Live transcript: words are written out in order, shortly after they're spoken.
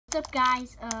What's up,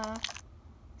 guys?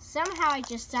 Somehow I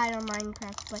just died on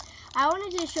Minecraft, but I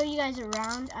wanted to show you guys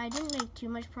around. I didn't make too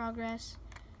much progress,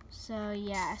 so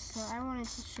yeah. So I wanted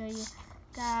to show you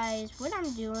guys what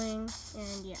I'm doing,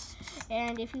 and yeah.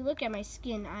 And if you look at my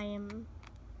skin, I am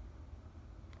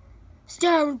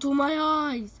staring into my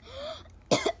eyes.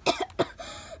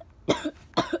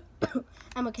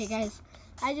 I'm okay, guys.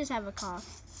 I just have a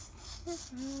cough.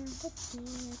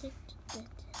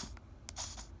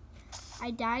 I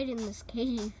died in this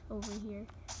cave over here.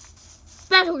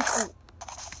 Bad horse. Oh.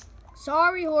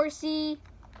 Sorry, horsey.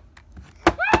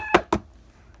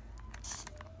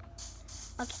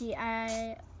 Okay,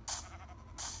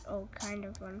 kind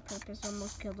of on purpose,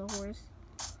 almost killed the horse.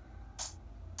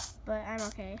 But I'm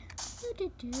okay.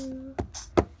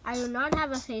 I do not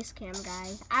have a face cam,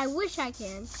 guys. I wish I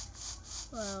can.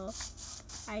 Well,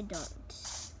 I don't.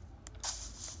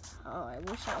 Oh, I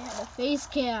wish I had a face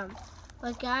cam.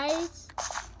 But guys,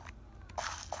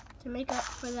 to make up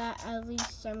for that, at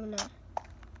least I'm gonna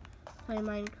play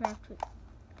Minecraft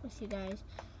with you guys.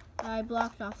 I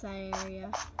blocked off that area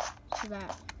so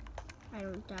that I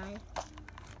don't die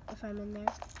if I'm in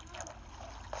there.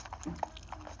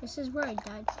 This is where I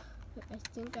died. I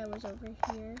think I was over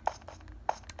here.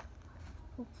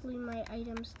 Hopefully my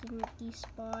items didn't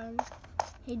despawn.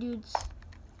 Hey dudes.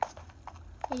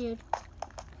 Hey dude.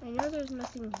 I know there's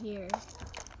nothing here.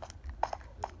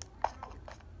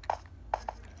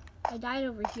 I died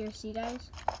over here, see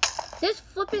guys? This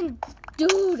flipping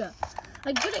dude!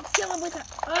 I'm gonna kill him with a...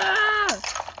 Ah!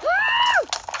 Ah!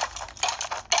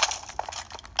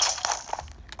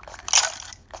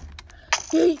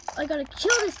 Hey, I gotta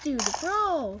kill this dude,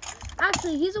 bro!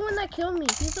 Actually, he's the one that killed me.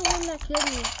 He's the one that killed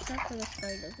me, except for the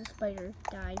spider. The spider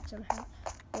died somehow.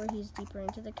 Or he's deeper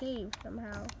into the cave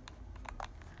somehow.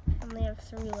 I only have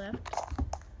 3 left.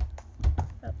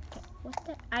 Okay, what's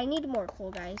that? I need more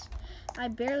coal, guys. I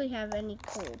barely have any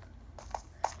coal.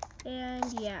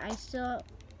 And yeah,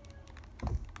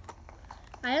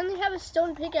 I only have a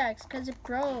stone pickaxe because it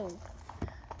broke.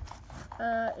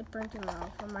 It burnt him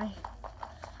off on my...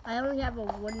 I only have a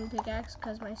wooden pickaxe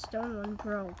because my stone one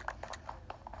broke.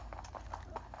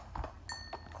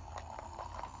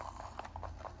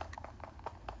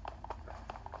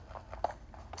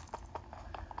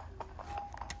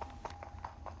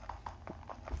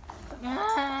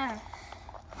 Ah!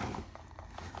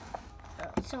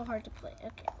 Oh, it's so hard to play.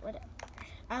 Okay, whatever.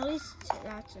 At least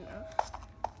that's enough.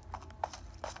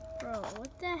 Bro,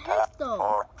 what the heck though?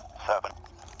 4, 7.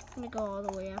 I'm gonna go all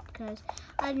the way up because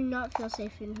I do not feel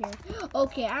safe in here.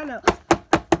 Okay, I know.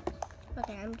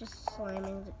 Okay, I'm just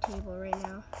slamming the table right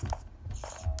now.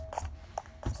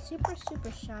 It's super,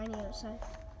 super shiny outside.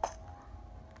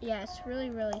 Yeah, it's really,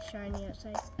 really shiny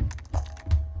outside.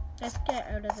 Let's get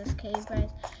out of this cave,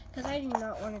 guys, because I do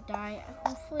not want to die.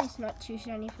 Hopefully it's not too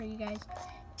shiny for you guys.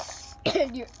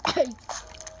 Your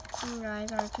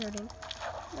eyes aren't hurting.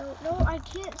 No, I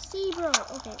can't see, bro.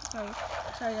 Okay, sorry,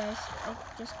 guys. I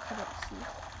just couldn't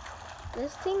see.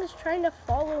 This thing is trying to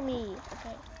follow me.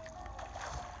 Okay.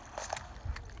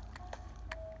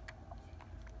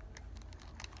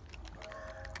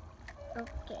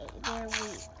 Okay, there we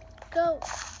go.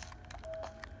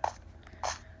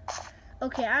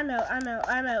 Okay, I'm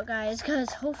out, guys,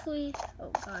 because hopefully,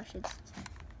 oh gosh,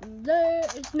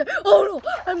 oh no,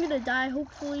 I'm gonna die,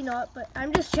 hopefully not, but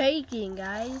I'm just shaking,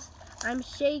 guys. I'm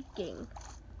shaking.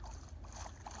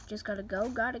 Just gotta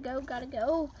go.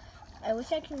 I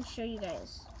wish I can show you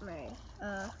guys my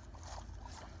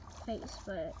face,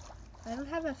 but I don't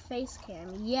have a face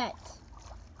cam yet.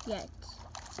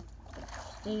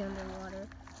 Stay underwater,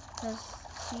 because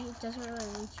see, it doesn't really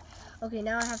reach. Okay,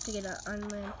 now I have to get on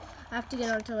land. I have to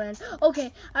get onto land.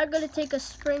 Okay, I'm gonna take a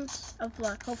sprint of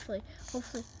luck. Hopefully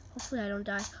I don't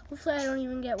die. Hopefully I don't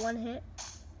even get one hit.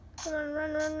 Come on,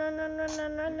 run.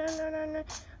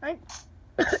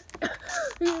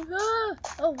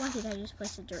 Oh, why did I just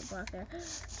place a dirt block there?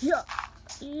 Yeah.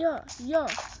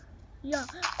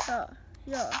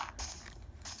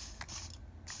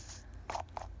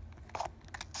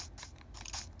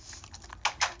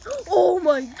 Oh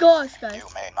my gosh, guys. You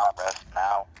may not rest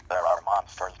now. There are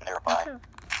monsters nearby. Okay.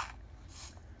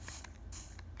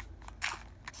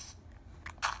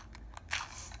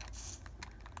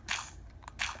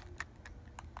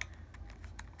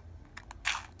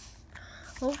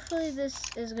 Hopefully this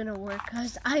is gonna work,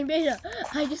 cause I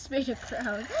just made a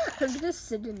crown. I'm just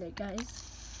sitting it, guys.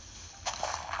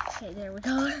 Okay, there we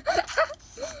go.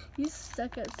 He's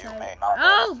stuck outside. You may not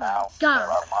Oh rest now. God!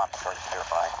 There are monsters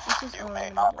nearby. You may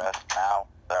not rest now.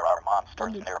 There are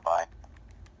monsters nearby.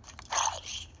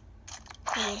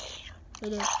 Hey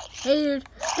dude. Hey dude.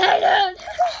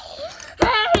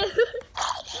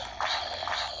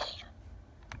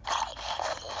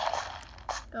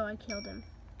 killed him.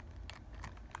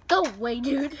 Go away,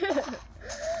 dude.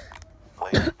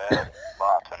 Please bed,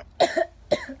 Boston.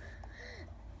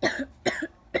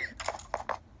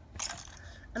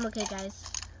 I'm okay, guys.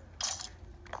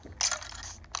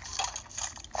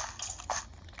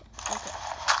 Okay.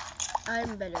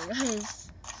 I'm better,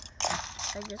 guys.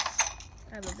 I just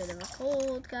have a bit of a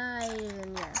cold, guys,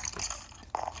 and yeah.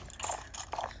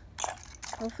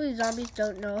 Hopefully zombies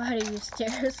don't know how to use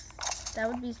stairs. That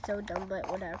would be so dumb,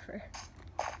 but whatever.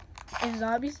 If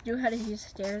zombies knew how to use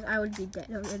stairs, I would be dead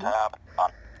already. Tab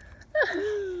on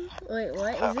Wait,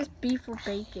 what? Is this beef or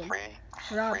bacon?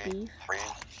 Raw beef.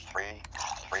 Three.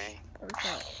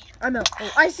 Okay. I'm out.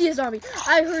 Oh, I see a zombie.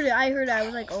 I heard it. I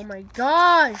was like, oh my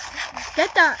gosh.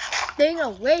 Get that thing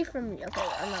away from me. Okay,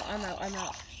 I'm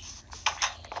out.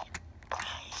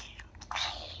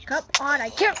 Come on, I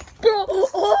can't. Bro,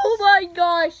 oh my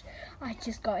gosh. I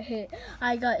just got hit.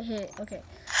 I got hit. Okay.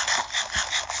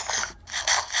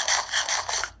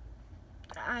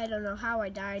 I don't know how I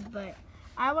died, but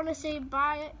I want to say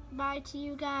bye to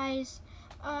you guys.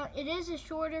 It is a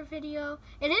shorter video.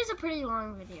 It is a pretty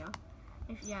long video,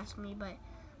 if you ask me, but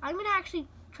I'm going to actually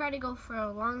try to go for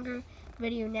a longer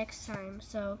video next time.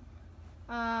 So,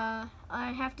 I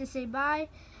have to say bye.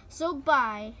 So,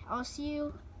 bye. I'll see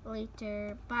you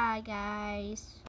later. Bye, guys.